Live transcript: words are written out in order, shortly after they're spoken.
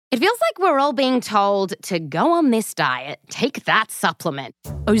It feels like we're all being told to go on this diet, take that supplement.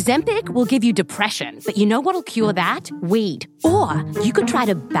 Ozempic will give you depression, but you know what'll cure that? Weed. Or you could try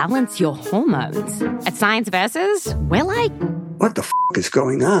to balance your hormones. At Science Versus, we're like, what the is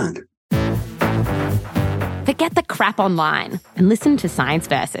going on? Forget the crap online and listen to Science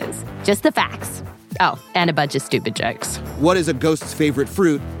Versus. Just the facts. Oh, and a bunch of stupid jokes. What is a ghost's favorite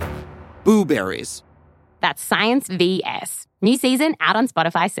fruit? Blueberries. That's Science VS. New season out on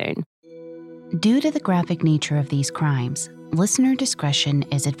Spotify soon. Due to the graphic nature of these crimes, listener discretion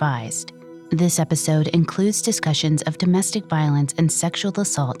is advised. This episode includes discussions of domestic violence and sexual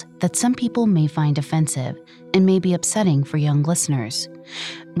assault that some people may find offensive and may be upsetting for young listeners.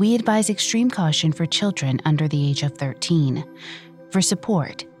 We advise extreme caution for children under the age of 13. For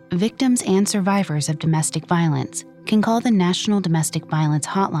support, victims and survivors of domestic violence can call the National Domestic Violence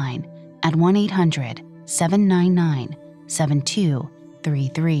Hotline at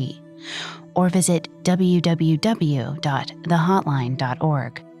 1-800-799-7233 or visit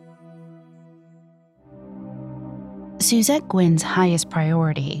www.thehotline.org. Suzette Gwynn's highest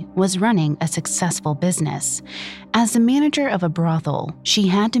priority was running a successful business. As the manager of a brothel, she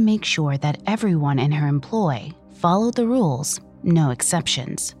had to make sure that everyone in her employ followed the rules, no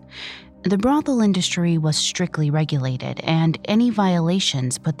exceptions. The brothel industry was strictly regulated, and any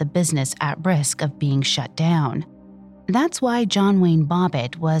violations put the business at risk of being shut down. That's why John Wayne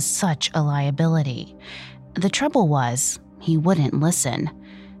Bobbitt was such a liability. The trouble was, he wouldn't listen.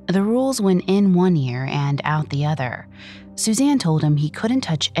 The rules went in one ear and out the other. Suzanne told him he couldn't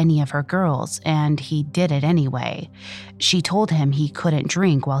touch any of her girls, and he did it anyway. She told him he couldn't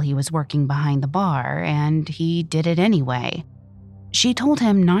drink while he was working behind the bar, and he did it anyway. She told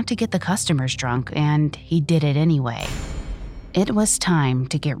him not to get the customers drunk, and he did it anyway. It was time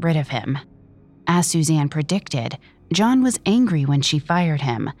to get rid of him. As Suzanne predicted, John was angry when she fired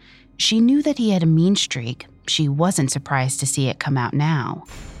him. She knew that he had a mean streak. She wasn't surprised to see it come out now.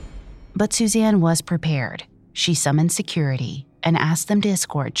 But Suzanne was prepared. She summoned security and asked them to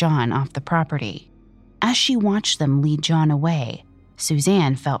escort John off the property. As she watched them lead John away,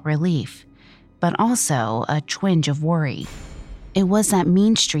 Suzanne felt relief, but also a twinge of worry. It was that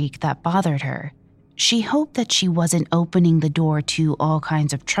mean streak that bothered her. She hoped that she wasn't opening the door to all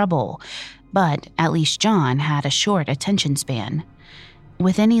kinds of trouble, but at least John had a short attention span.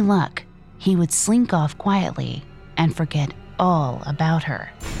 With any luck, he would slink off quietly and forget all about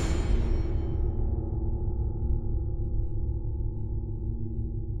her.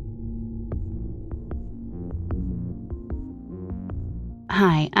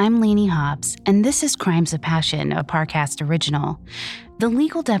 Hi, I'm Lainey Hobbs, and this is Crimes of Passion, a Parcast original. The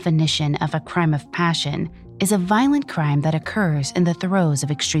legal definition of a crime of passion is a violent crime that occurs in the throes of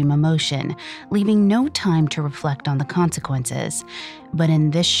extreme emotion, leaving no time to reflect on the consequences. But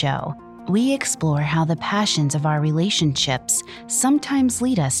in this show, we explore how the passions of our relationships sometimes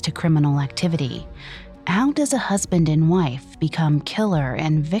lead us to criminal activity. How does a husband and wife become killer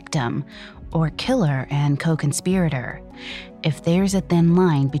and victim, or killer and co-conspirator? If there's a thin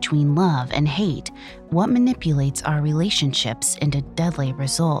line between love and hate, what manipulates our relationships into deadly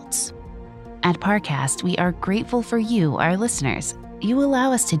results? At Parcast, we are grateful for you, our listeners. You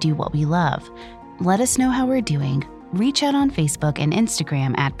allow us to do what we love. Let us know how we're doing. Reach out on Facebook and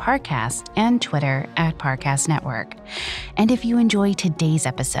Instagram at Parcast and Twitter at Parcast Network. And if you enjoy today's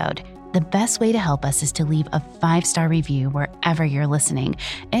episode, the best way to help us is to leave a 5-star review wherever you're listening.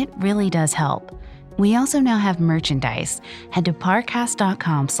 It really does help. We also now have merchandise. Head to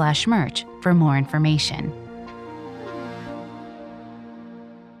parcast.com/merch for more information.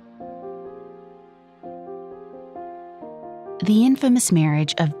 The infamous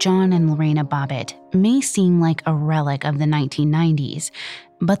marriage of John and Lorena Bobbitt may seem like a relic of the 1990s,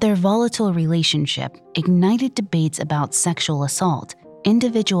 but their volatile relationship ignited debates about sexual assault,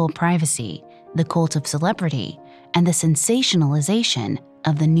 individual privacy, the cult of celebrity, and the sensationalization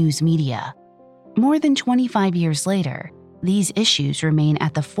of the news media. More than 25 years later, these issues remain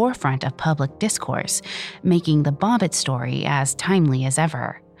at the forefront of public discourse, making the Bobbitt story as timely as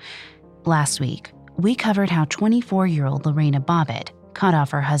ever. Last week, we covered how 24-year-old Lorena Bobbitt cut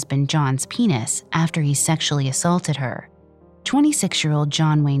off her husband John's penis after he sexually assaulted her. 26-year-old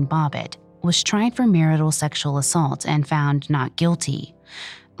John Wayne Bobbitt was tried for marital sexual assault and found not guilty.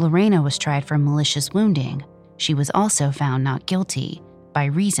 Lorena was tried for malicious wounding. She was also found not guilty by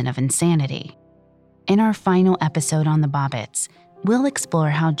reason of insanity. In our final episode on the Bobbitts, we'll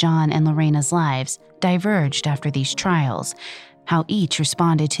explore how John and Lorena's lives diverged after these trials, how each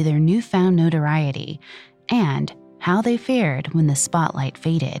responded to their newfound notoriety, and how they fared when the spotlight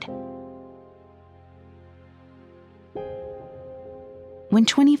faded. When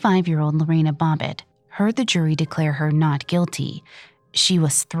 25-year-old Lorena Bobbitt heard the jury declare her not guilty, she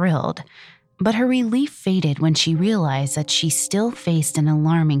was thrilled. But her relief faded when she realized that she still faced an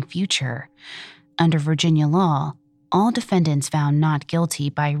alarming future. Under Virginia law, all defendants found not guilty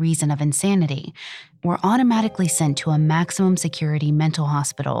by reason of insanity were automatically sent to a maximum security mental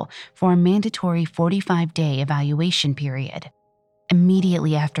hospital for a mandatory 45-day evaluation period.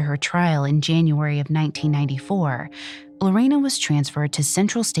 Immediately after her trial in January of 1994, Lorena was transferred to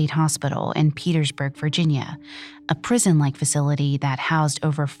Central State Hospital in Petersburg, Virginia, a prison-like facility that housed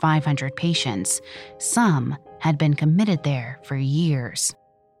over 500 patients. Some had been committed there for years.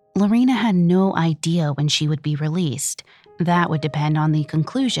 Lorena had no idea when she would be released. That would depend on the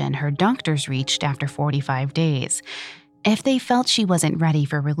conclusion her doctors reached after 45 days. If they felt she wasn't ready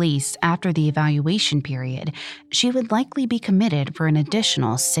for release after the evaluation period, she would likely be committed for an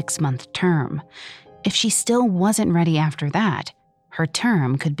additional 6-month term. If she still wasn't ready after that, her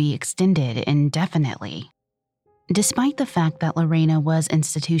term could be extended indefinitely. Despite the fact that Lorena was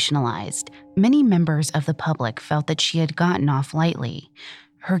institutionalized, many members of the public felt that she had gotten off lightly.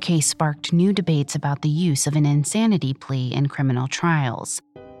 Her case sparked new debates about the use of an insanity plea in criminal trials.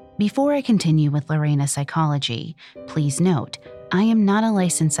 Before I continue with Lorena's psychology, please note, I am not a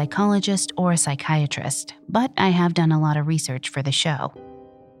licensed psychologist or a psychiatrist, but I have done a lot of research for the show.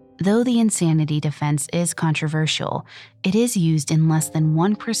 Though the insanity defense is controversial, it is used in less than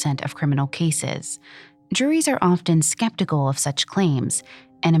 1% of criminal cases. Juries are often skeptical of such claims.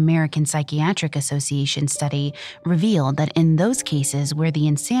 An American Psychiatric Association study revealed that in those cases where the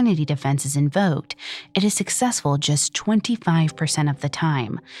insanity defense is invoked, it is successful just 25% of the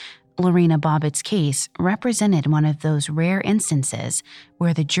time. Lorena Bobbitt's case represented one of those rare instances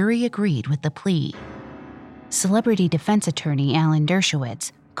where the jury agreed with the plea. Celebrity defense attorney Alan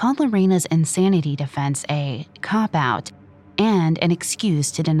Dershowitz called Lorena's insanity defense a cop-out and an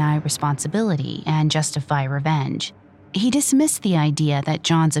excuse to deny responsibility and justify revenge. He dismissed the idea that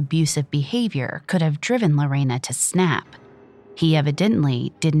John's abusive behavior could have driven Lorena to snap. He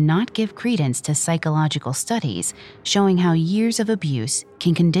evidently did not give credence to psychological studies showing how years of abuse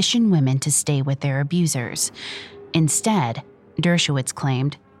can condition women to stay with their abusers. Instead, Dershowitz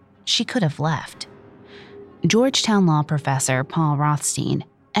claimed, she could have left. Georgetown law professor Paul Rothstein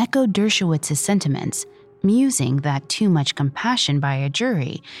echoed Dershowitz's sentiments, musing that too much compassion by a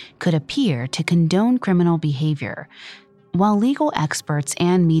jury could appear to condone criminal behavior. While legal experts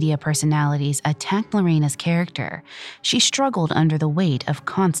and media personalities attacked Lorena's character, she struggled under the weight of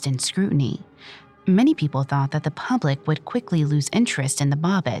constant scrutiny. Many people thought that the public would quickly lose interest in the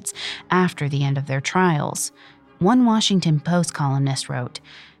Bobbitts after the end of their trials. One Washington Post columnist wrote,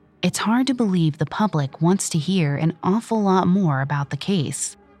 "It's hard to believe the public wants to hear an awful lot more about the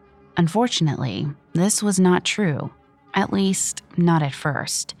case." Unfortunately, this was not true, at least not at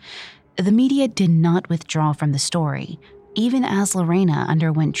first. The media did not withdraw from the story, even as Lorena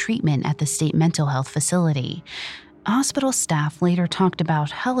underwent treatment at the state mental health facility. Hospital staff later talked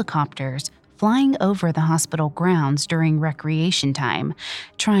about helicopters flying over the hospital grounds during recreation time,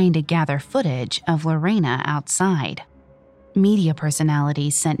 trying to gather footage of Lorena outside. Media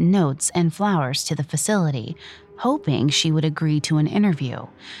personalities sent notes and flowers to the facility, hoping she would agree to an interview.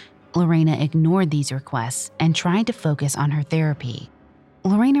 Lorena ignored these requests and tried to focus on her therapy.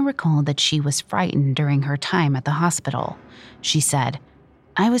 Lorena recalled that she was frightened during her time at the hospital. She said,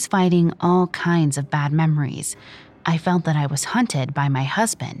 "I was fighting all kinds of bad memories. I felt that I was hunted by my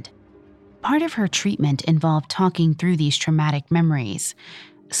husband." Part of her treatment involved talking through these traumatic memories.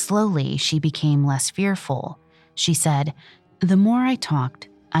 Slowly, she became less fearful. She said, "The more I talked,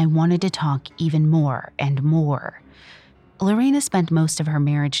 I wanted to talk even more and more." Lorena spent most of her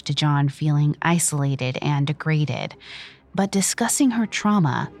marriage to John feeling isolated and degraded, but discussing her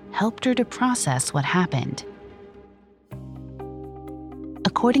trauma helped her to process what happened.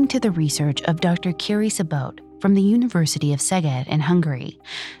 According to the research of Dr. Kiri Sabot from the University of Szeged in Hungary,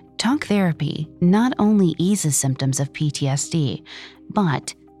 talk therapy not only eases symptoms of PTSD,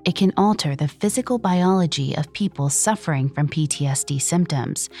 but it can alter the physical biology of people suffering from PTSD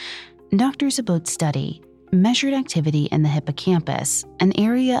symptoms. Dr. Sabot's study measured activity in the hippocampus, an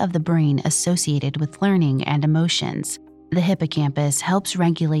area of the brain associated with learning and emotions. The hippocampus helps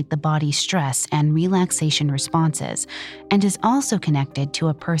regulate the body's stress and relaxation responses and is also connected to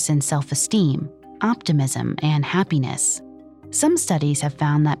a person's self-esteem, optimism, and happiness. Some studies have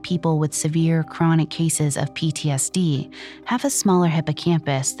found that people with severe chronic cases of PTSD have a smaller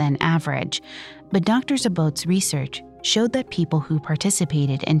hippocampus than average, but Dr. Zabot's research showed that people who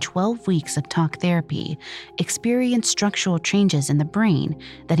participated in 12 weeks of talk therapy experienced structural changes in the brain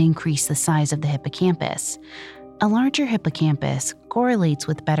that increased the size of the hippocampus. A larger hippocampus correlates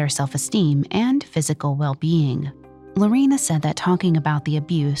with better self-esteem and physical well-being. Lorena said that talking about the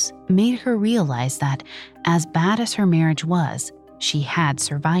abuse made her realize that, as bad as her marriage was, she had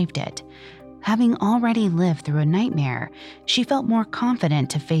survived it. Having already lived through a nightmare, she felt more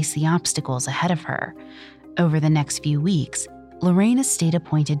confident to face the obstacles ahead of her. Over the next few weeks, Lorena's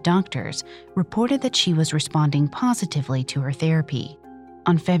state-appointed doctors reported that she was responding positively to her therapy.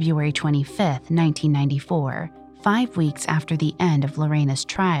 On February 25, 1994, 5 weeks after the end of Lorena's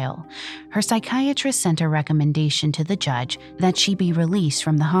trial, her psychiatrist sent a recommendation to the judge that she be released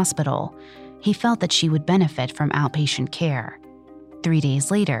from the hospital. He felt that she would benefit from outpatient care. 3 days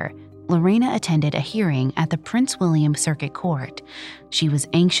later, Lorena attended a hearing at the Prince William Circuit Court. She was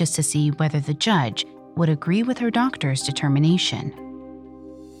anxious to see whether the judge would agree with her doctor's determination.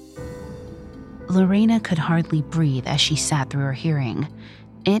 Lorena could hardly breathe as she sat through her hearing.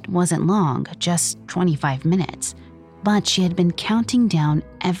 It wasn't long, just 25 minutes, but she had been counting down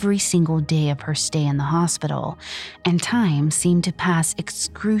every single day of her stay in the hospital, and time seemed to pass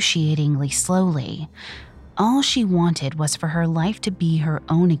excruciatingly slowly. All she wanted was for her life to be her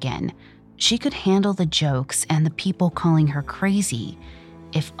own again. She could handle the jokes and the people calling her crazy.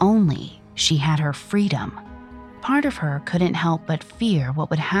 If only she had her freedom. Part of her couldn't help but fear what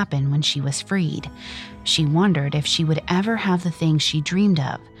would happen when she was freed. She wondered if she would ever have the things she dreamed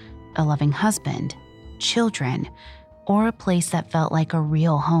of: a loving husband, children, or a place that felt like a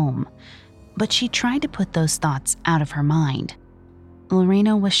real home. But she tried to put those thoughts out of her mind.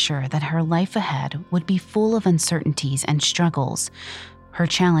 Lorena was sure that her life ahead would be full of uncertainties and struggles. Her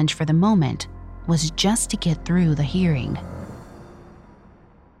challenge for the moment was just to get through the hearing.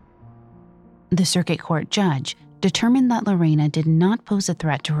 The circuit court judge determined that Lorena did not pose a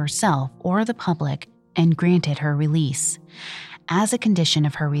threat to herself or the public and granted her release. As a condition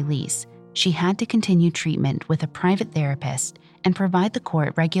of her release, she had to continue treatment with a private therapist and provide the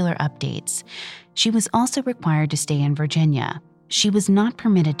court regular updates. She was also required to stay in Virginia. She was not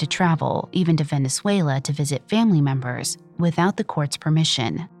permitted to travel, even to Venezuela, to visit family members without the court's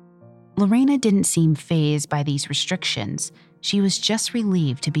permission. Lorena didn't seem fazed by these restrictions. She was just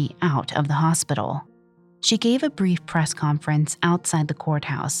relieved to be out of the hospital. She gave a brief press conference outside the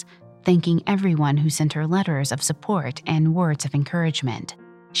courthouse, thanking everyone who sent her letters of support and words of encouragement.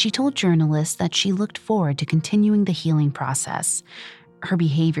 She told journalists that she looked forward to continuing the healing process. Her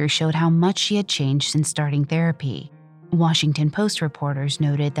behavior showed how much she had changed since starting therapy. Washington Post reporters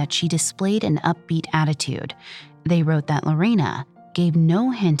noted that she displayed an upbeat attitude. They wrote that Lorena gave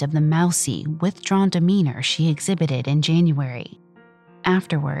no hint of the mousy, withdrawn demeanor she exhibited in January.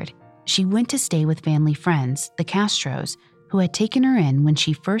 Afterward, she went to stay with family friends, the Castros, who had taken her in when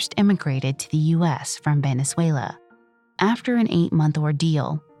she first immigrated to the U.S. from Venezuela. After an 8-month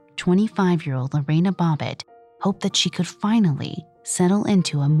ordeal, 25-year-old Lorena Bobbitt hoped that she could finally settle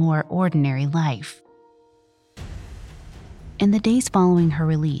into a more ordinary life. In the days following her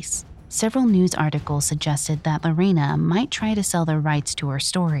release, several news articles suggested that Lorena might try to sell the rights to her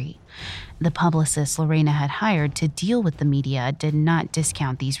story. The publicist Lorena had hired to deal with the media did not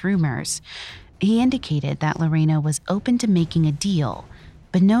discount these rumors. He indicated that Lorena was open to making a deal,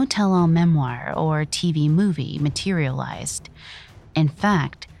 but no tell-all memoir or TV movie materialized. In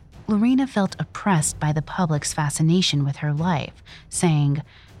fact, Lorena felt oppressed by the public's fascination with her life, saying,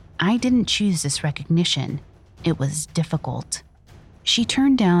 "I didn't choose this recognition. It was difficult." She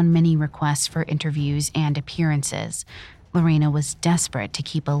turned down many requests for interviews and appearances. Lorena was desperate to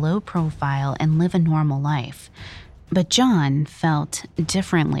keep a low profile and live a normal life. But John felt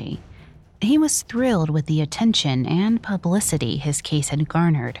differently. He was thrilled with the attention and publicity his case had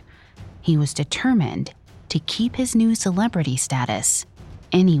garnered. He was determined to keep his new celebrity status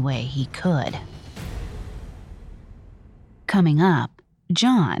any way he could. Coming up,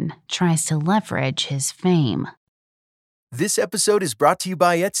 John tries to leverage his fame. This episode is brought to you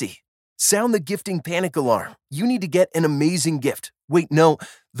by Etsy. Sound the gifting panic alarm. You need to get an amazing gift. Wait, no,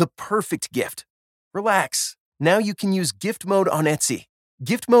 the perfect gift. Relax. Now you can use gift mode on Etsy.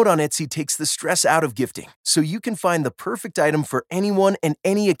 Gift mode on Etsy takes the stress out of gifting, so you can find the perfect item for anyone and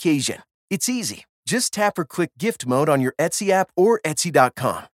any occasion. It's easy. Just tap or click gift mode on your Etsy app or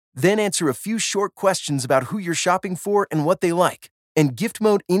Etsy.com. Then answer a few short questions about who you're shopping for and what they like. And gift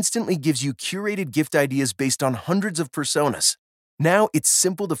mode instantly gives you curated gift ideas based on hundreds of personas. Now it's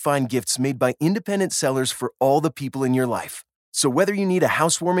simple to find gifts made by independent sellers for all the people in your life. So whether you need a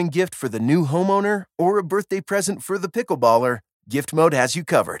housewarming gift for the new homeowner or a birthday present for the pickleballer, gift mode has you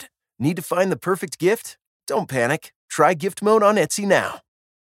covered. Need to find the perfect gift? Don't panic. Try gift mode on Etsy now.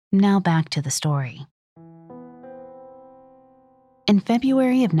 Now back to the story. In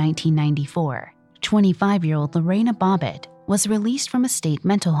February of 1994, 25-year-old Lorena Bobbitt was released from a state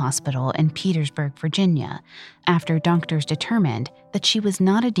mental hospital in Petersburg, Virginia, after doctors determined that she was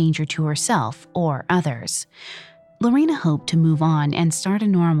not a danger to herself or others. Lorena hoped to move on and start a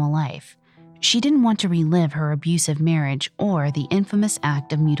normal life. She didn't want to relive her abusive marriage or the infamous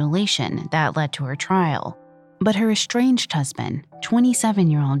act of mutilation that led to her trial. But her estranged husband,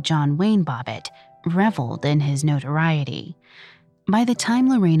 27-year-old John Wayne Bobbitt, reveled in his notoriety. By the time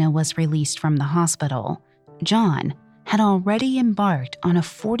Lorena was released from the hospital, John had already embarked on a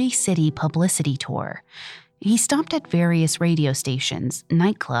 40-city publicity tour. He stopped at various radio stations,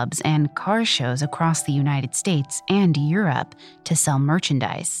 nightclubs, and car shows across the United States and Europe to sell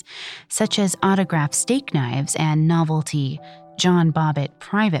merchandise, such as autographed steak knives and novelty John Bobbitt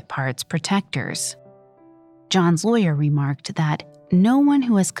private parts protectors. John's lawyer remarked that no one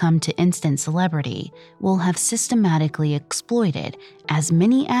who has come to instant celebrity will have systematically exploited as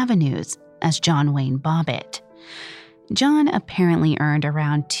many avenues as John Wayne Bobbitt. John apparently earned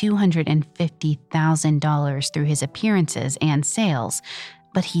around $250,000 through his appearances and sales,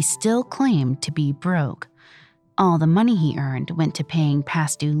 but he still claimed to be broke. All the money he earned went to paying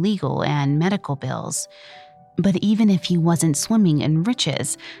past due legal and medical bills. But even if he wasn't swimming in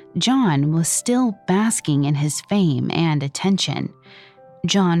riches, John was still basking in his fame and attention.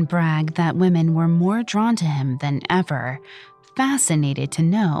 John bragged that women were more drawn to him than ever, fascinated to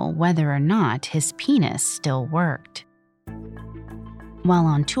know whether or not his penis still worked. While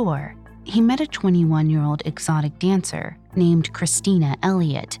on tour, he met a 21-year-old exotic dancer named Christina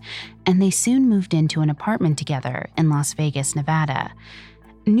Elliott, and they soon moved into an apartment together in Las Vegas, Nevada.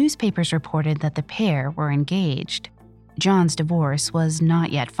 Newspapers reported that the pair were engaged. John's divorce was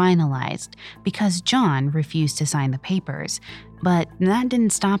not yet finalized because John refused to sign the papers, but that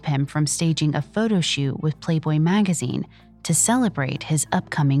didn't stop him from staging a photo shoot with Playboy magazine to celebrate his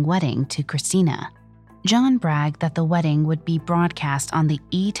upcoming wedding to Christina. John bragged that the wedding would be broadcast on the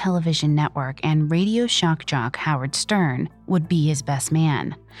E! Television network and radio shock jock Howard Stern would be his best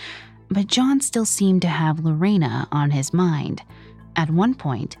man. But John still seemed to have Lorena on his mind. At one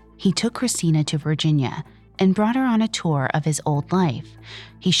point, he took Christina to Virginia and brought her on a tour of his old life.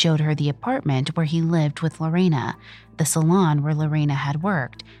 He showed her the apartment where he lived with Lorena, the salon where Lorena had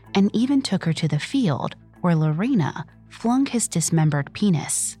worked, and even took her to the field where Lorena flung his dismembered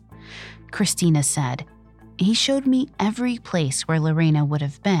penis. Christina said, "He showed me every place where Lorena would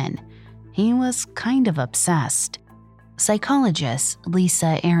have been. He was kind of obsessed." Psychologist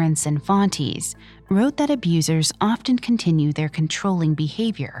Lisa Aronson-Fontes wrote that abusers often continue their controlling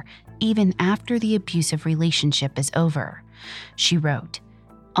behavior even after the abusive relationship is over. She wrote,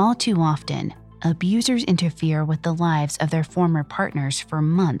 "All too often, abusers interfere with the lives of their former partners for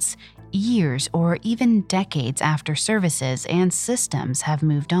months, years, or even decades after services and systems have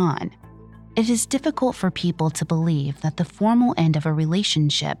moved on. It is difficult for people to believe that the formal end of a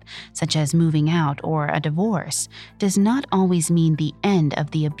relationship, such as moving out or a divorce, does not always mean the end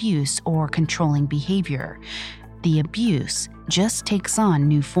of the abuse or controlling behavior. The abuse just takes on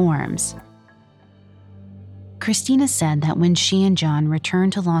new forms." Christina said that when she and John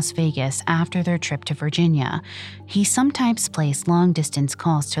returned to Las Vegas after their trip to Virginia, he sometimes placed long-distance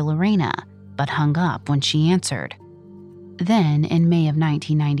calls to Lorena, but hung up when she answered. Then, in May of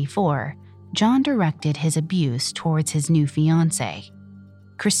 1994, John directed his abuse towards his new fiancée.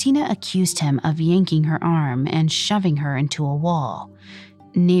 Christina accused him of yanking her arm and shoving her into a wall.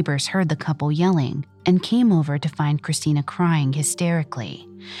 Neighbors heard the couple yelling and came over to find Christina crying hysterically.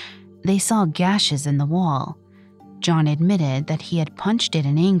 They saw gashes in the wall. John admitted that he had punched it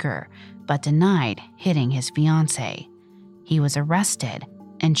in anger, but denied hitting his fiancée. He was arrested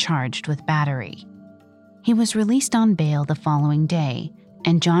and charged with battery. He was released on bail the following day,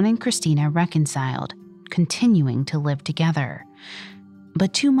 and John and Christina reconciled, continuing to live together.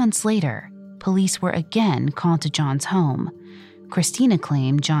 But 2 months later, police were again called to John's home. Christina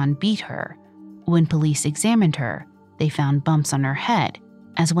claimed John beat her. When police examined her, they found bumps on her head,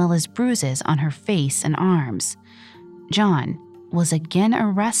 as well as bruises on her face and arms. John was again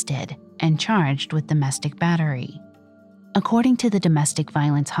arrested and charged with domestic battery. According to the Domestic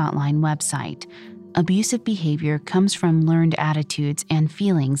Violence Hotline website, abusive behavior comes from learned attitudes and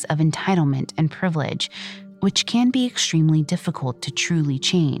feelings of entitlement and privilege, which can be extremely difficult to truly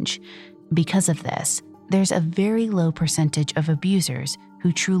change. Because of this, there's a very low percentage of abusers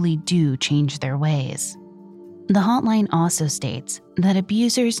who truly do change their ways. The hotline also states that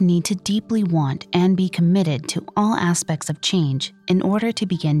abusers need to deeply want and be committed to all aspects of change in order to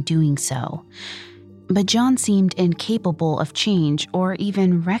begin doing so. But John seemed incapable of change or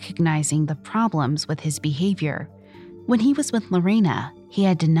even recognizing the problems with his behavior. When he was with Lorena, he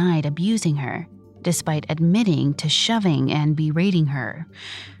had denied abusing her. despite admitting to shoving and berating her.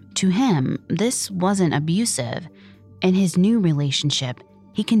 To him, this wasn't abusive. In his new relationship,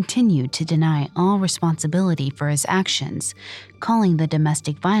 he continued to deny all responsibility for his actions, calling the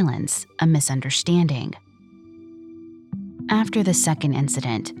domestic violence a misunderstanding. After the second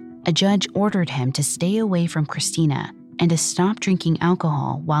incident, a judge ordered him to stay away from Christina and to stop drinking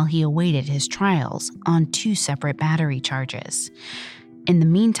alcohol while he awaited his trials on 2 separate battery charges. In the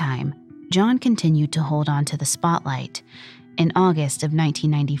meantime, John continued to hold on to the spotlight. In August of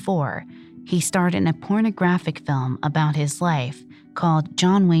 1994, he starred in a pornographic film about his life called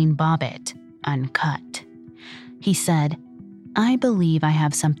John Wayne Bobbitt, Uncut. He said, "I believe I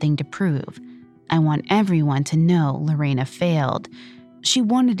have something to prove. I want everyone to know Lorena failed. She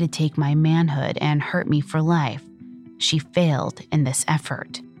wanted to take my manhood and hurt me for life. She failed in this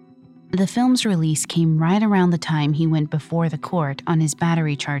effort." The film's release came right around the time he went before the court on his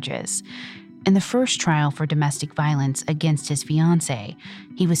battery charges. In the first trial for domestic violence against his fiancée,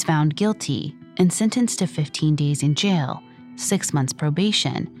 he was found guilty and sentenced to 15 days in jail, 6 months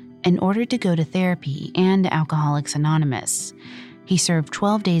probation, and ordered to go to therapy and Alcoholics Anonymous. He served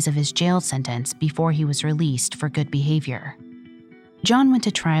 12 days of his jail sentence before he was released for good behavior. John went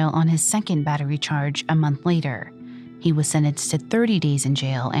to trial on his second battery charge a month later. He was sentenced to 30 days in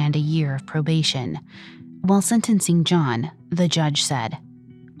jail and a year of probation. While sentencing John, the judge said,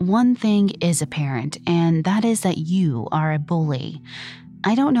 "One thing is apparent, and that is that you are a bully.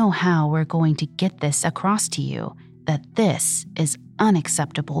 I don't know how we're going to get this across to you, that this is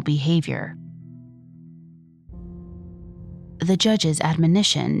unacceptable behavior." The judge's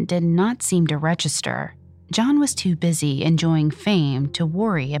admonition did not seem to register. John was too busy enjoying fame to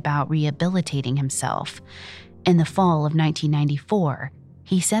worry about rehabilitating himself. In the fall of 1994,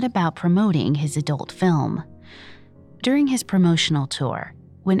 he set about promoting his adult film. During his promotional tour,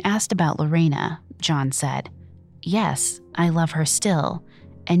 when asked about Lorena, John said, "Yes, I love her still,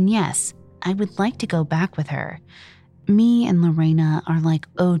 and yes, I would like to go back with her. Me and Lorena are like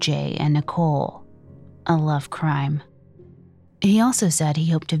OJ and Nicole, a love crime." He also said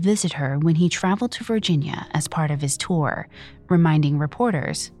he hoped to visit her when he traveled to Virginia as part of his tour, reminding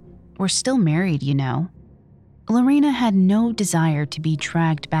reporters, "We're still married, you know." Lorena had no desire to be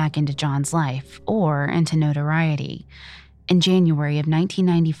dragged back into John's life or into notoriety. In January of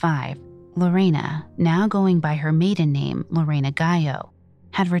 1995, Lorena, now going by her maiden name, Lorena Gallo,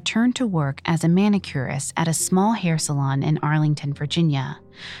 had returned to work as a manicurist at a small hair salon in Arlington, Virginia.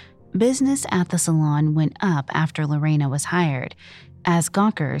 Business at the salon went up after Lorena was hired, as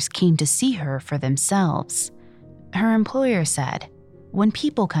gawkers came to see her for themselves. Her employer said, "When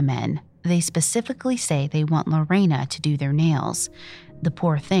people come in, they specifically say they want Lorena to do their nails. The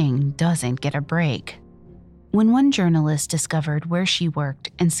poor thing doesn't get a break." When one journalist discovered where she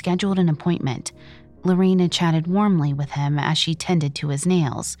worked and scheduled an appointment, Lorena chatted warmly with him as she tended to his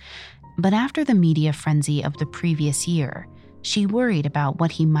nails. But after the media frenzy of the previous year, she worried about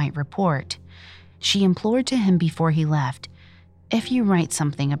what he might report. She implored to him before he left, "If you write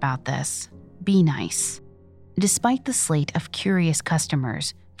something about this, be nice." Despite the slate of curious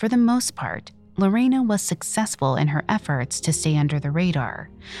customers, for the most part, Lorena was successful in her efforts to stay under the radar.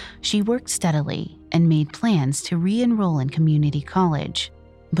 She worked steadily and made plans to re-enroll in community college.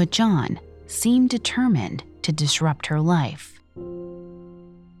 But John seemed determined to disrupt her life.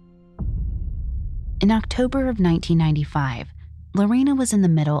 In October of 1995, Lorena was in the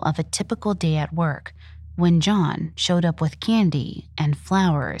middle of a typical day at work when John showed up with candy and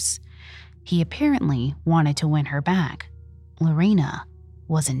flowers. He apparently wanted to win her back. Lorena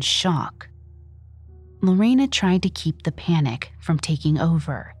was in shock. Lorena tried to keep the panic from taking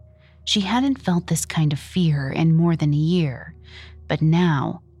over. She hadn't felt this kind of fear in more than a year, but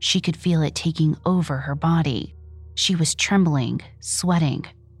now she could feel it taking over her body. She was trembling, sweating,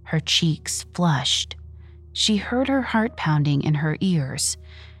 her cheeks flushed. She heard her heart pounding in her ears.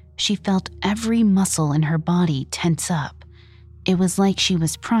 She felt every muscle in her body tense up. It was like she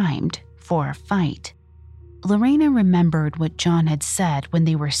was primed for a fight. Lorena remembered what John had said when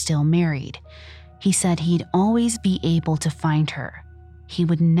they were still married. He said he'd always be able to find her. He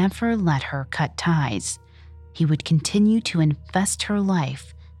would never let her cut ties. He would continue to infest her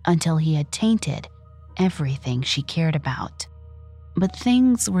life until he had tainted everything she cared about. But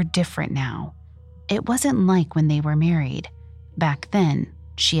things were different now. It wasn't like when they were married. Back then,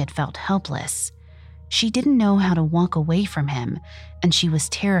 she had felt helpless. She didn't know how to walk away from him, and she was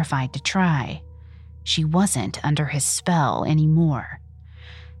terrified to try. She wasn't under his spell anymore.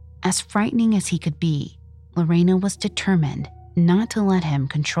 As frightening as he could be, Lorena was determined not to let him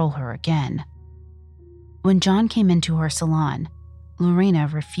control her again. When John came into her salon, Lorena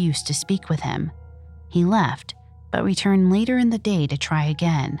refused to speak with him. He left, but returned later in the day to try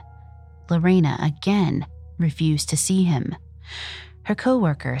again. Lorena again refused to see him. Her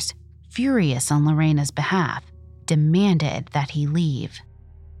coworkers, furious on Lorena's behalf, demanded that he leave.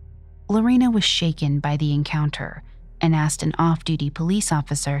 Lorena was shaken by the encounter and asked an off-duty police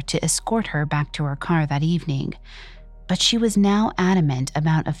officer to escort her back to her car that evening, but she was now adamant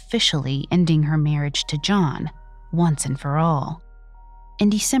about officially ending her marriage to John, once and for all. In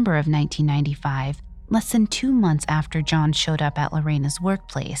December of 1995, less than 2 months after John showed up at Lorena's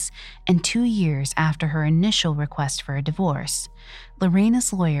workplace and 2 years after her initial request for a divorce,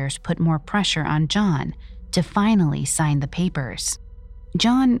 Lorena's lawyers put more pressure on John to finally sign the papers.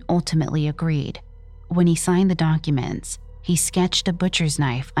 John ultimately agreed. When he signed the documents, he sketched a butcher's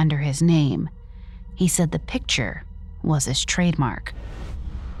knife under his name. He said the picture was his trademark.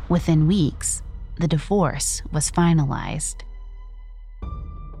 Within weeks, the divorce was finalized.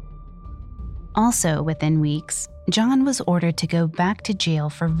 Also within weeks, John was ordered to go back to jail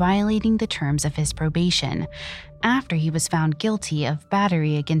for violating the terms of his probation after he was found guilty of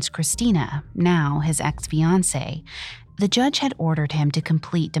battery against Christina, now his ex-fiancée. The judge had ordered him to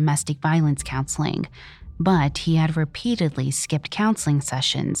complete domestic violence counseling, but he had repeatedly skipped counseling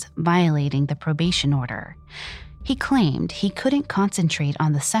sessions, violating the probation order. He claimed he couldn't concentrate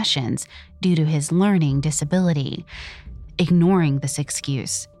on the sessions due to his learning disability. Ignoring this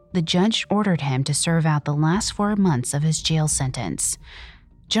excuse, the judge ordered him to serve out the last 4 months of his jail sentence.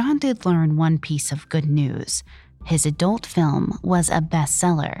 John did learn one piece of good news. His adult film was a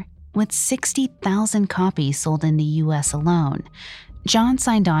bestseller, with 60,000 copies sold in the US alone. John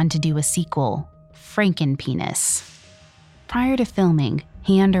signed on to do a sequel, Frankenpenis. Prior to filming,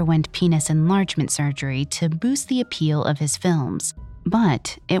 he underwent penis enlargement surgery to boost the appeal of his films,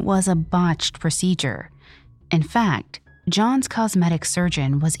 but it was a botched procedure. In fact, John's cosmetic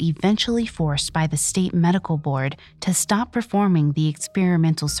surgeon was eventually forced by the state medical board to stop performing the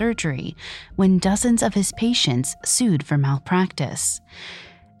experimental surgery when dozens of his patients sued for malpractice.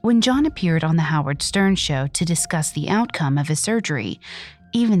 When John appeared on the Howard Stern show to discuss the outcome of his surgery,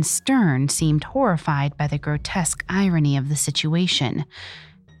 even Stern seemed horrified by the grotesque irony of the situation.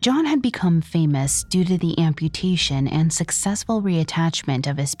 John had become famous due to the amputation and successful reattachment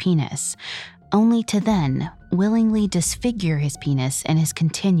of his penis, only to then willingly disfigure his penis in his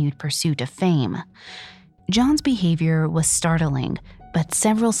continued pursuit of fame. John's behavior was startling, but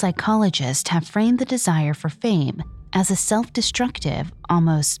several psychologists have framed the desire for fame as a self-destructive,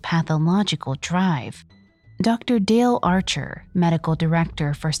 almost pathological drive. Dr. Dale Archer, medical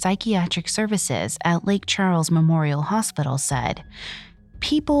director for psychiatric services at Lake Charles Memorial Hospital, said,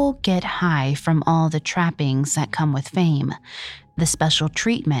 "People get high from all the trappings that come with fame. The special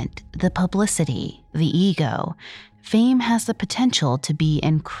treatment, the publicity, the ego. Fame has the potential to be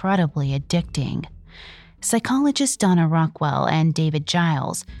incredibly addicting." Psychologists Donna Rockwell and David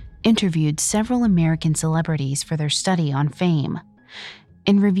Giles interviewed several American celebrities for their study on fame.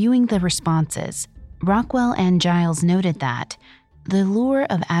 In reviewing the responses, Rockwell and Giles noted that the lure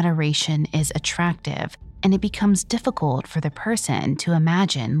of adoration is attractive, and it becomes difficult for the person to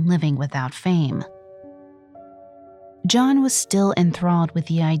imagine living without fame. John was still enthralled with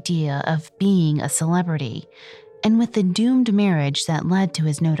the idea of being a celebrity, and with the doomed marriage that led to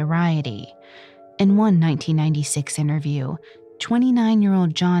his notoriety. In one 1996 interview,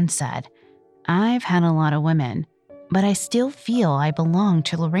 29-year-old John said, "I've had a lot of women, but I still feel I belong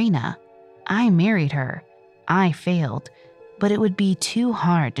to Lorena. I married her. I failed, but it would be too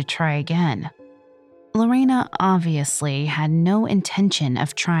hard to try again." Lorena obviously had no intention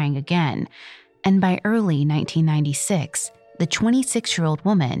of trying again, and by early 1996, the 26-year-old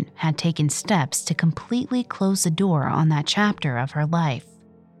woman had taken steps to completely close the door on that chapter of her life.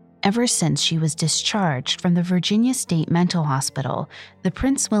 Ever since she was discharged from the Virginia State Mental Hospital, the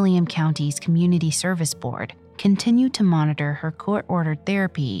Prince William County's Community Service Board continued to monitor her court-ordered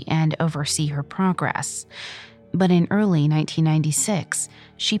therapy and oversee her progress. But in early 1996,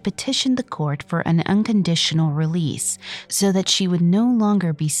 she petitioned the court for an unconditional release so that she would no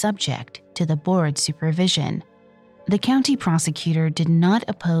longer be subject to the board's supervision. The county prosecutor did not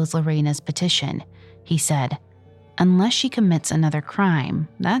oppose Lorena's petition. He said, "Unless she commits another crime,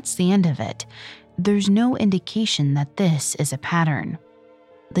 that's the end of it. There's no indication that this is a pattern."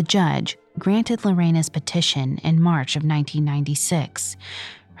 The judge granted Lorena's petition in March of 1996.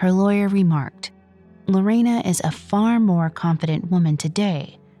 Her lawyer remarked, "Lorena is a far more confident woman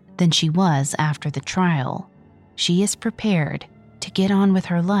today than she was after the trial. She is prepared to get on with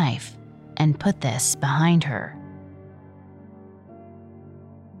her life and put this behind her."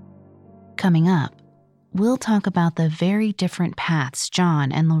 Coming up, we'll talk about the very different paths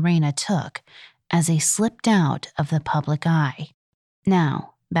John and Lorena took as they slipped out of the public eye.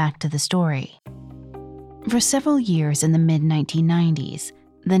 Now, back to the story. For several years in the mid-1990s,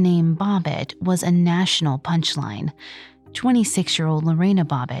 the name Bobbitt was a national punchline. 26-year-old Lorena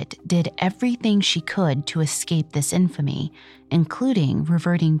Bobbitt did everything she could to escape this infamy, including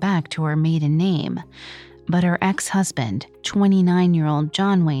reverting back to her maiden name. But her ex-husband, 29-year-old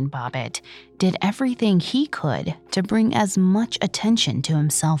John Wayne Bobbitt, did everything he could to bring as much attention to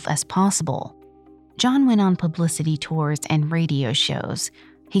himself as possible. John went on publicity tours and radio shows.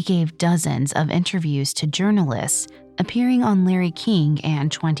 He gave dozens of interviews to journalists, appearing on Larry King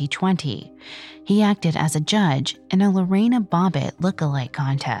and 2020. He acted as a judge in a Lorena Bobbitt lookalike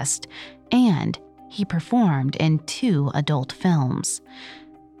contest, and he performed in 2 adult films.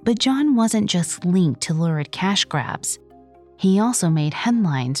 But John wasn't just linked to lurid cash grabs. He also made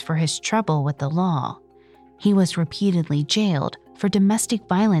headlines for his trouble with the law. He was repeatedly jailed for domestic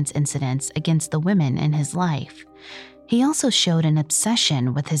violence incidents against the women in his life. He also showed an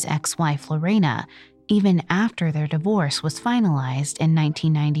obsession with his ex-wife Lorena, even after their divorce was finalized in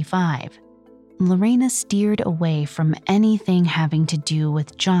 1995. Lorena steered away from anything having to do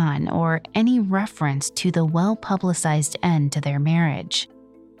with John or any reference to the well-publicized end to their marriage.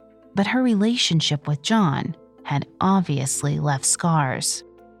 But her relationship with John had obviously left scars.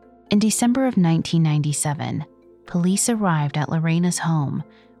 In December of 1997, police arrived at Lorena's home,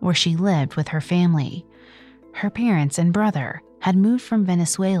 where she lived with her family. Her parents and brother had moved from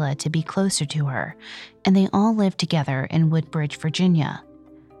Venezuela to be closer to her, and they all lived together in Woodbridge, Virginia.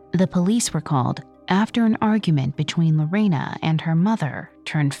 The police were called after an argument between Lorena and her mother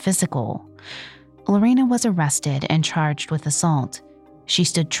turned physical. Lorena was arrested and charged with assault. She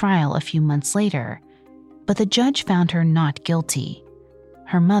stood trial a few months later, but the judge found her not guilty.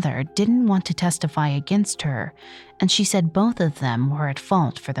 Her mother didn't want to testify against her, and she said both of them were at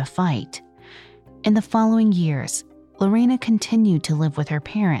fault for the fight. In the following years, Lorena continued to live with her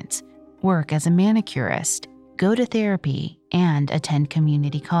parents, work as a manicurist, go to therapy, and attend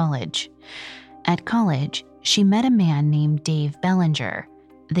community college. At college, she met a man named Dave Bellinger.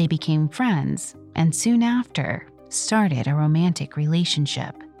 They became friends, and soon after, started a romantic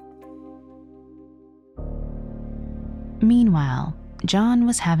relationship. Meanwhile, John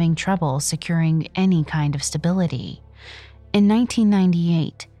was having trouble securing any kind of stability. In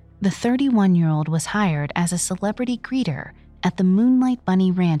 1998, the 31-year-old was hired as a celebrity greeter at the Moonlight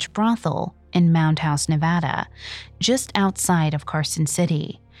Bunny Ranch brothel in Mound House, Nevada, just outside of Carson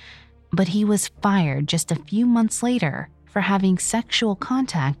City. But he was fired just a few months later for having sexual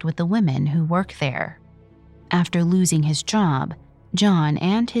contact with the women who work there. After losing his job, John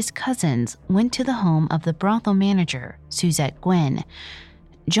and his cousins went to the home of the brothel manager, Suzette Gwynn.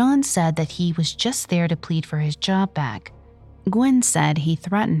 John said that he was just there to plead for his job back. Gwynn said he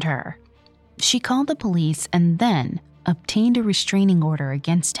threatened her. She called the police and then obtained a restraining order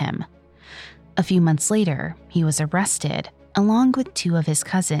against him. A few months later, he was arrested, along with 2 of his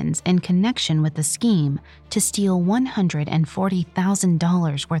cousins, in connection with the scheme to steal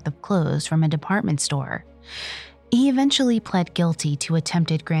 $140,000 worth of clothes from a department store. He eventually pled guilty to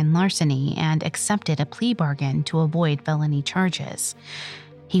attempted grand larceny and accepted a plea bargain to avoid felony charges.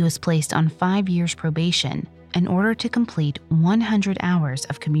 He was placed on 5 years probation in order to complete 100 hours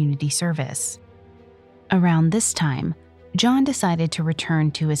of community service. Around this time, John decided to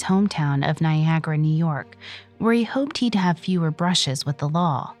return to his hometown of Niagara, New York, where he hoped he'd have fewer brushes with the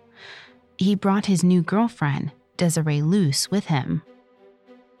law. He brought his new girlfriend, Desiree Luce, with him.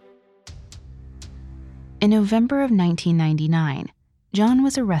 In November of 1999, John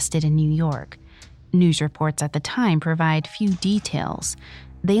was arrested in New York. News reports at the time provide few details.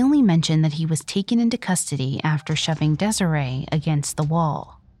 They only mention that he was taken into custody after shoving Desiree against the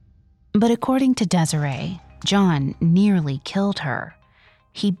wall. But according to Desiree, John nearly killed her.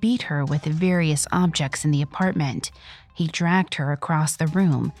 He beat her with various objects in the apartment. He dragged her across the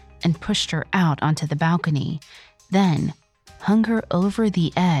room and pushed her out onto the balcony, then hung her over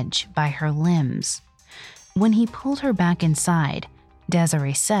the edge by her limbs. When he pulled her back inside,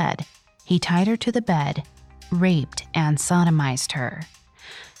 Desiree said he tied her to the bed, raped and sodomized her.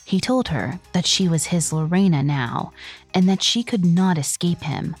 He told her that she was his Lorena now and that she could not escape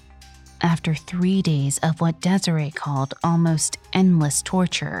him. After 3 days of what Desiree called almost endless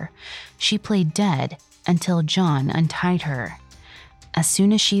torture, she played dead until John untied her. As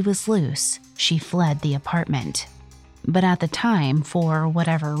soon as she was loose, she fled the apartment. But at the time, for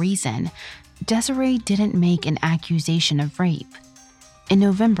whatever reason, Desiree didn't make an accusation of rape. In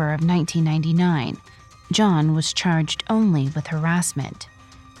November of 1999, John was charged only with harassment.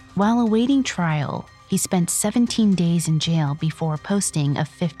 While awaiting trial, he spent 17 days in jail before posting a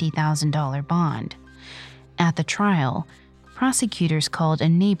 $50,000 bond. At the trial, prosecutors called a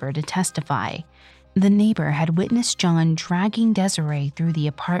neighbor to testify. The neighbor had witnessed John dragging Desiree through the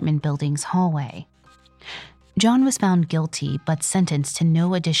apartment building's hallway. John was found guilty but sentenced to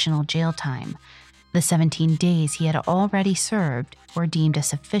no additional jail time. The 17 days he had already served were deemed a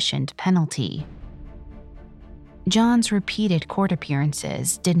sufficient penalty. John's repeated court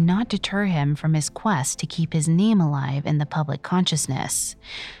appearances did not deter him from his quest to keep his name alive in the public consciousness.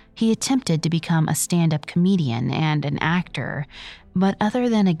 He attempted to become a stand-up comedian and an actor, but other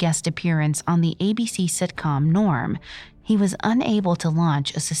than a guest appearance on the ABC sitcom Norm, he was unable to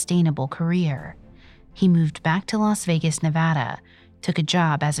launch a sustainable career. He moved back to Las Vegas, Nevada, took a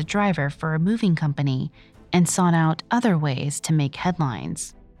job as a driver for a moving company, and sought out other ways to make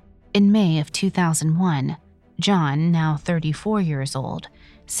headlines. In May of 2001, John, now 34 years old,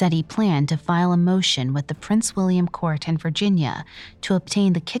 said he planned to file a motion with the Prince William Court in Virginia to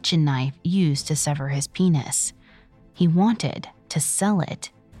obtain the kitchen knife used to sever his penis. He wanted to sell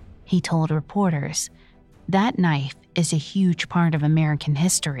it. He told reporters, "That knife is a huge part of American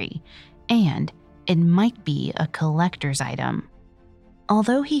history, and it might be a collector's item."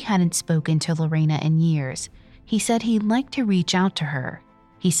 Although he hadn't spoken to Lorena in years, he said he'd like to reach out to her.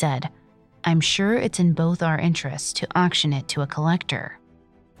 He said, "I'm sure it's in both our interests to auction it to a collector."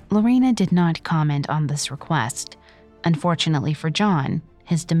 Lorena did not comment on this request. Unfortunately for John,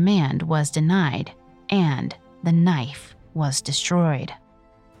 his demand was denied, and the knife was destroyed.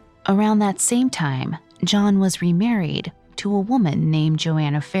 Around that same time, John was remarried to a woman named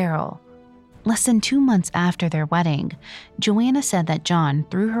Joanna Farrell. Less than 2 months after their wedding, Joanna said that John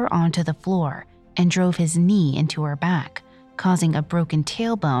threw her onto the floor and drove his knee into her back, causing a broken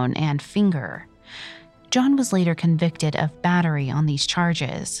tailbone and finger. John was later convicted of battery on these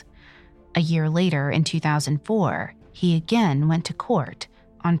charges. A year later, in 2004, he again went to court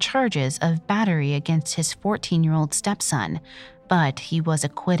on charges of battery against his 14-year-old stepson, but he was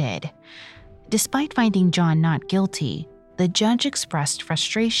acquitted. Despite finding John not guilty, the judge expressed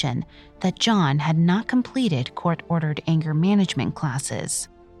frustration that John had not completed court-ordered anger management classes.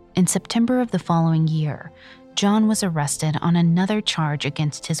 In September of the following year, John was arrested on another charge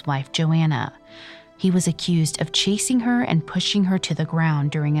against his wife, Joanna. He was accused of chasing her and pushing her to the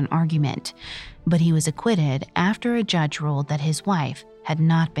ground during an argument, but he was acquitted after a judge ruled that his wife had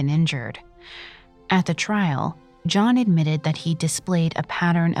not been injured. At the trial, John admitted that he displayed a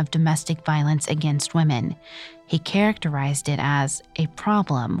pattern of domestic violence against women. He characterized it as a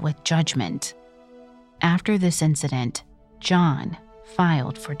problem with judgment. After this incident, John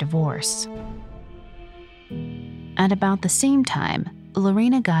filed for divorce. At about the same time,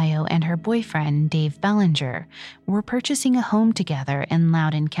 Lorena Gallo and her boyfriend, Dave Bellinger, were purchasing a home together in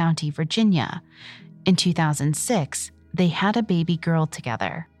Loudoun County, Virginia. In 2006, they had a baby girl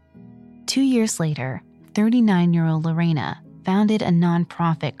together. 2 years later, 39-year-old Lorena founded a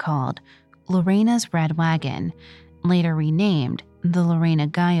nonprofit called Lorena's Red Wagon, later renamed the Lorena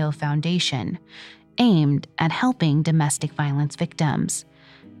Gallo Foundation, aimed at helping domestic violence victims.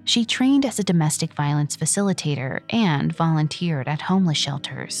 She trained as a domestic violence facilitator and volunteered at homeless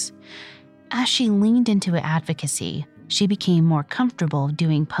shelters. As she leaned into advocacy, she became more comfortable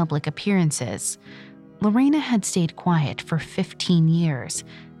doing public appearances. Lorena had stayed quiet for 15 years,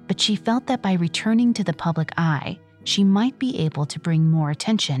 but she felt that by returning to the public eye, she might be able to bring more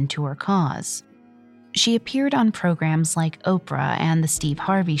attention to her cause. She appeared on programs like Oprah and The Steve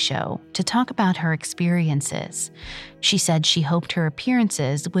Harvey Show to talk about her experiences. She said she hoped her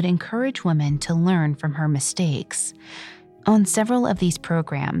appearances would encourage women to learn from her mistakes. On several of these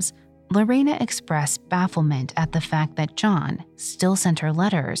programs, Lorena expressed bafflement at the fact that John still sent her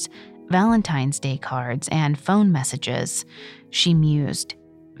letters, Valentine's Day cards, and phone messages. She mused,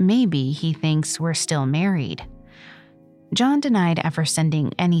 "Maybe he thinks we're still married." John denied ever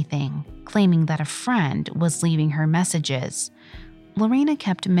sending anything, claiming that a friend was leaving her messages. Lorena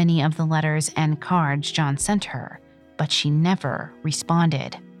kept many of the letters and cards John sent her, but she never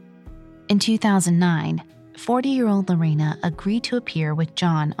responded. In 2009, 40-year-old Lorena agreed to appear with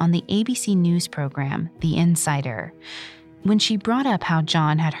John on the ABC News program, The Insider. When she brought up how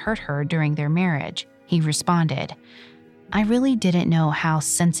John had hurt her during their marriage, he responded, "I really didn't know how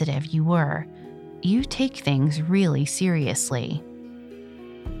sensitive you were. You take things really seriously."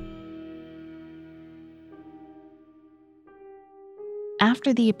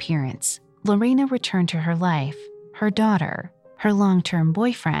 After the appearance, Lorena returned to her life, her daughter, her long-term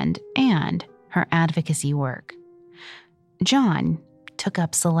boyfriend, and her advocacy work. John took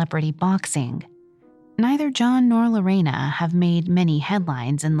up celebrity boxing. Neither John nor Lorena have made many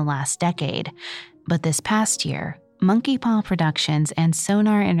headlines in the last decade, But this past year, Monkey Paw Productions and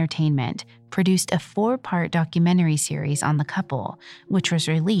Sonar Entertainment produced a 4-part documentary series on the couple, which was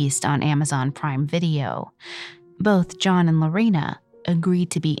released on Amazon Prime Video. Both John and Lorena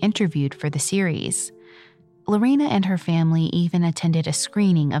agreed to be interviewed for the series. Lorena and her family even attended a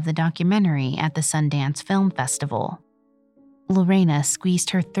screening of the documentary at the Sundance Film Festival. Lorena squeezed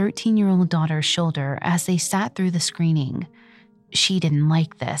her 13-year-old daughter's shoulder as they sat through the screening. She didn't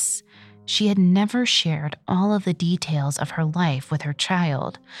like this. She had never shared all of the details of her life with her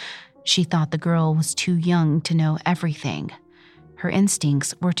child. She thought the girl was too young to know everything. Her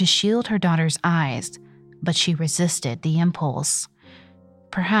instincts were to shield her daughter's eyes, but she resisted the impulse.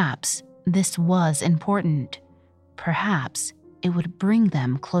 Perhaps this was important. Perhaps it would bring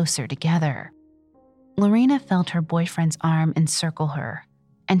them closer together. Lorena felt her boyfriend's arm encircle her,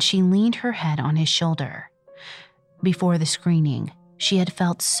 and she leaned her head on his shoulder. Before the screening, she had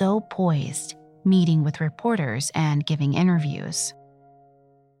felt so poised, meeting with reporters and giving interviews.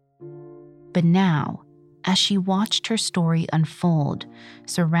 But now, as she watched her story unfold,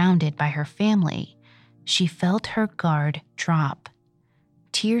 surrounded by her family, she felt her guard drop.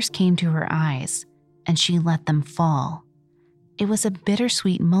 Tears came to her eyes, and she let them fall. It was a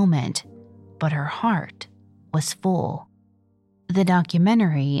bittersweet moment, but her heart was full. The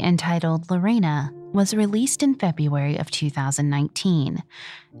documentary, entitled Lorena, was released in February of 2019.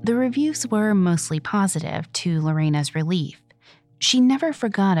 The reviews were mostly positive, to Lorena's relief. She never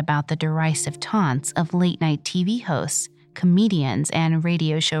forgot about the derisive taunts of late-night TV hosts, comedians, and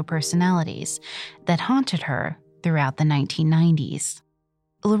radio show personalities that haunted her throughout the 1990s.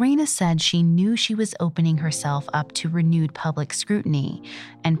 Lorena said she knew she was opening herself up to renewed public scrutiny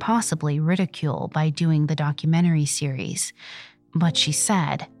and possibly ridicule by doing the documentary series. But she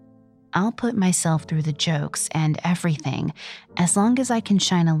said, "I'll put myself through the jokes and everything as long as I can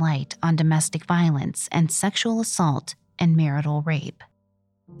shine a light on domestic violence and sexual assault and marital rape."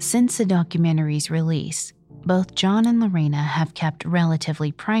 Since the documentary's release, both John and Lorena have kept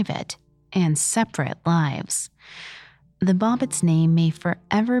relatively private and separate lives. The Bobbitts' name may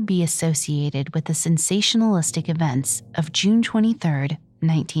forever be associated with the sensationalistic events of June 23,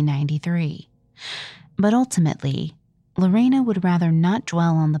 1993. But ultimately, Lorena would rather not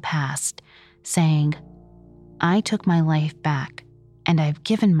dwell on the past, saying, "I took my life back, and I've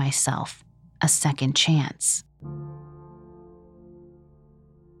given myself a second chance."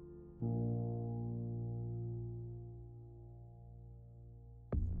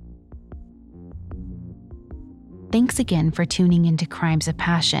 Thanks again for tuning into Crimes of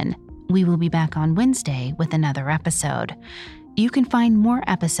Passion. We will be back on Wednesday with another episode. You can find more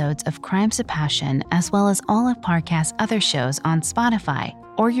episodes of Crimes of Passion as well as all of Parcast's other shows on Spotify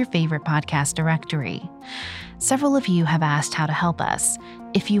or your favorite podcast directory. Several of you have asked how to help us.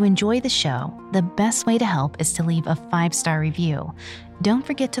 If you enjoy the show, the best way to help is to leave a 5-star review. Don't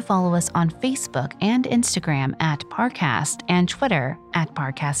forget to follow us on Facebook and Instagram at Parcast and Twitter at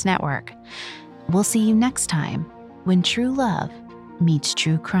Parcast Network. We'll see you next time when true love meets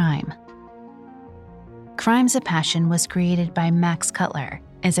true crime. Crimes of Passion was created by Max Cutler,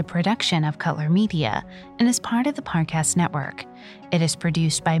 is a production of Cutler Media, and is part of the Parcast Network. It is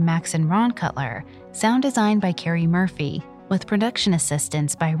produced by Max and Ron Cutler, sound designed by Carrie Murphy, with production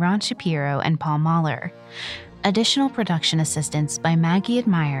assistance by Ron Shapiro and Paul Mahler. Additional production assistance by Maggie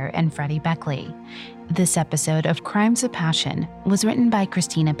Admire and Freddie Beckley. This episode of Crimes of Passion was written by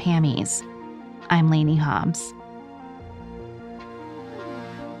Christina Pammies. I'm Lainey Hobbs.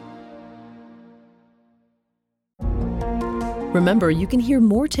 Remember, you can hear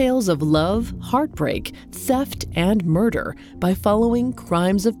more tales of love, heartbreak, theft, and murder by following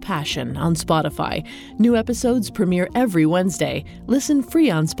Crimes of Passion on Spotify. New episodes premiere every Wednesday. Listen free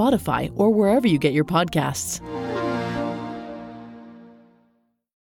on Spotify or wherever you get your podcasts.